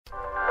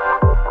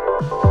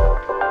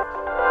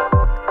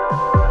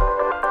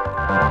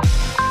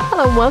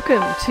and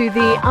welcome to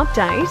the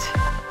update.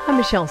 I'm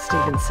Michelle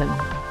Stevenson.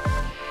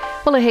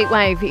 Well, a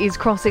heatwave is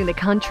crossing the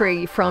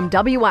country from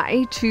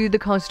WA to the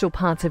coastal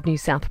parts of New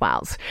South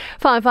Wales.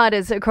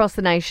 Firefighters across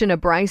the nation are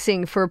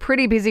bracing for a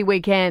pretty busy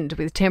weekend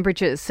with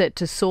temperatures set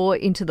to soar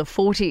into the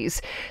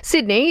 40s.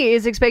 Sydney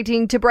is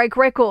expecting to break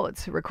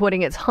records,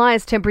 recording its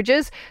highest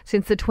temperatures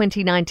since the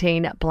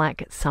 2019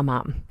 Black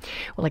Summer.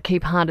 Well, a key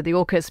part of the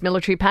AUKUS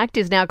military pact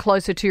is now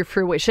closer to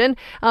fruition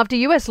after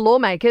US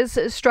lawmakers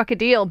struck a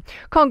deal.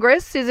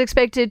 Congress is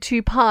expected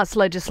to pass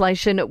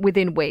legislation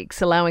within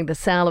weeks, allowing the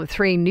sale of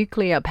 3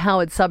 nuclear-powered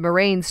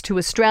submarines to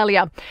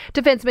Australia.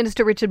 Defence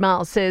Minister Richard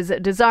Marles says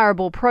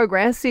desirable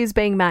progress is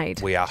being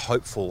made. We are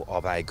hopeful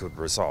of a good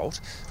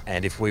result,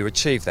 and if we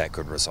achieve that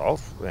good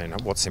result,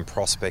 what's in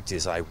prospect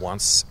is a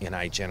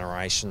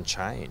once-in-a-generation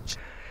change.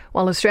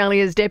 While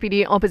Australia's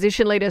Deputy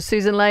Opposition Leader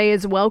Susan Ley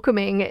is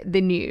welcoming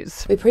the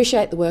news. We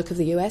appreciate the work of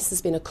the US.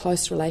 There's been a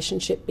close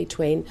relationship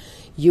between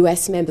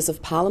US members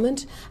of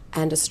Parliament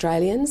and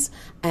Australians,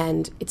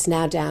 and it's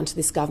now down to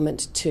this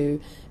government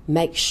to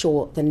make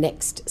sure the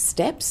next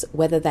steps,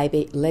 whether they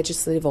be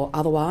legislative or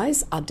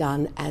otherwise, are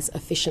done as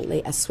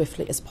efficiently, as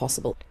swiftly as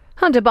possible.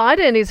 Hunter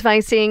Biden is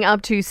facing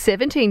up to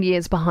 17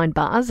 years behind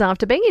bars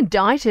after being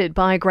indicted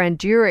by a grand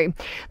jury.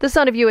 The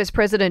son of US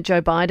President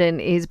Joe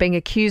Biden is being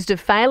accused of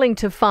failing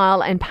to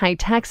file and pay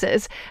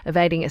taxes,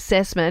 evading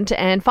assessment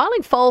and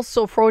filing false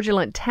or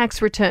fraudulent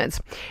tax returns.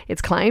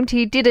 It's claimed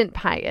he didn't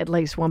pay at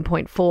least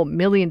 $1.4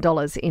 million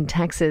in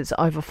taxes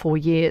over 4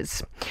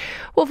 years.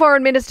 Well,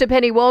 Foreign Minister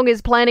Penny Wong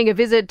is planning a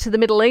visit to the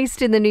Middle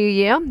East in the new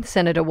year.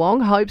 Senator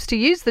Wong hopes to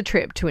use the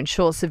trip to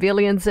ensure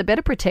civilians are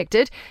better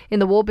protected in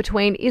the war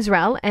between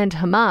Israel and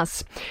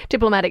Hamas.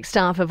 Diplomatic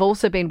staff have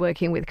also been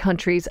working with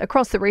countries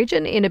across the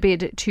region in a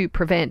bid to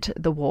prevent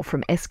the war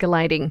from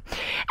escalating.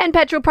 And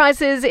petrol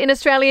prices in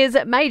Australia's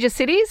major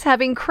cities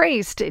have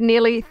increased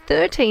nearly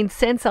 13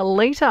 cents a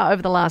litre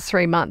over the last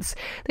 3 months.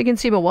 The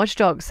Consumer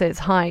Watchdog says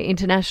high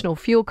international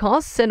fuel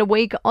costs and a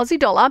weak Aussie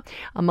dollar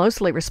are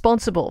mostly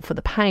responsible for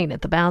the pain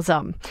at the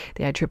bowser.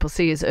 The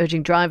ACCC is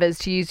urging drivers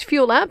to use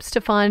fuel apps to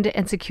find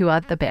and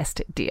secure the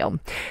best deal.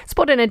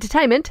 Sport and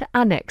entertainment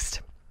are next.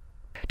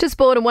 To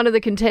sport, and one of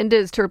the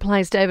contenders to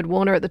replace David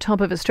Warner at the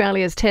top of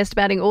Australia's Test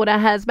batting order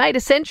has made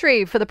a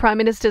century for the Prime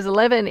Minister's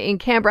 11 in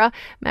Canberra.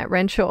 Matt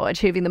Renshaw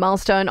achieving the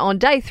milestone on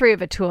day 3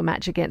 of a tour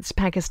match against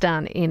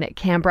Pakistan in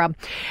Canberra.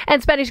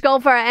 And Spanish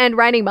golfer and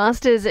reigning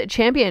Masters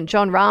champion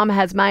Jon Rahm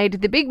has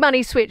made the big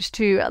money switch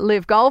to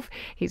Live Golf.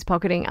 He's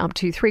pocketing up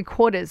to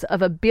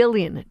 $750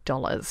 million.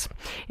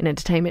 In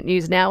entertainment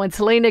news now, and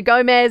Selena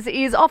Gomez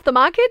is off the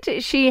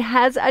market. She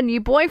has a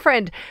new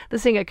boyfriend, the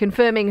singer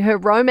confirming her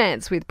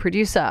romance with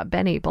producer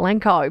Benny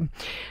Blanco.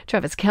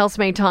 Travis Kelce,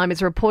 meantime,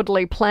 is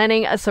reportedly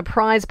planning a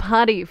surprise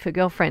party for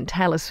girlfriend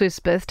Taylor Swift's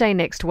birthday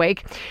next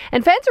week.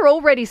 And fans are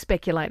already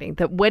speculating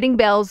that wedding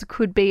bells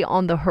could be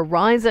on the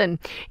horizon.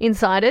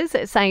 Insiders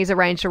say he's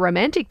arranged a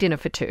romantic dinner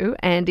for 2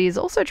 and is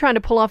also trying to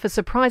pull off a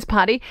surprise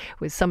party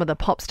with some of the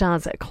pop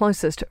star's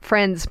closest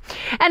friends.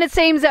 And it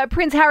seems that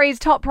Prince Harry's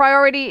top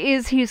priority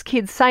is his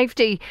kids'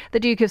 safety. The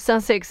Duke of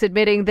Sussex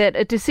admitting that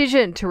a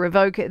decision to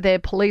revoke their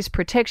police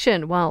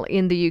protection while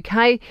in the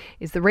UK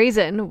is the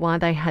reason why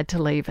they had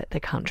to leave the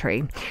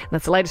country.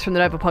 That's the latest from the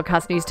Nova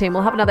Podcast News team.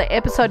 We'll have another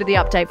episode of The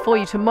Update for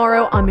you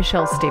tomorrow. I'm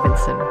Michelle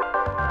Stevenson.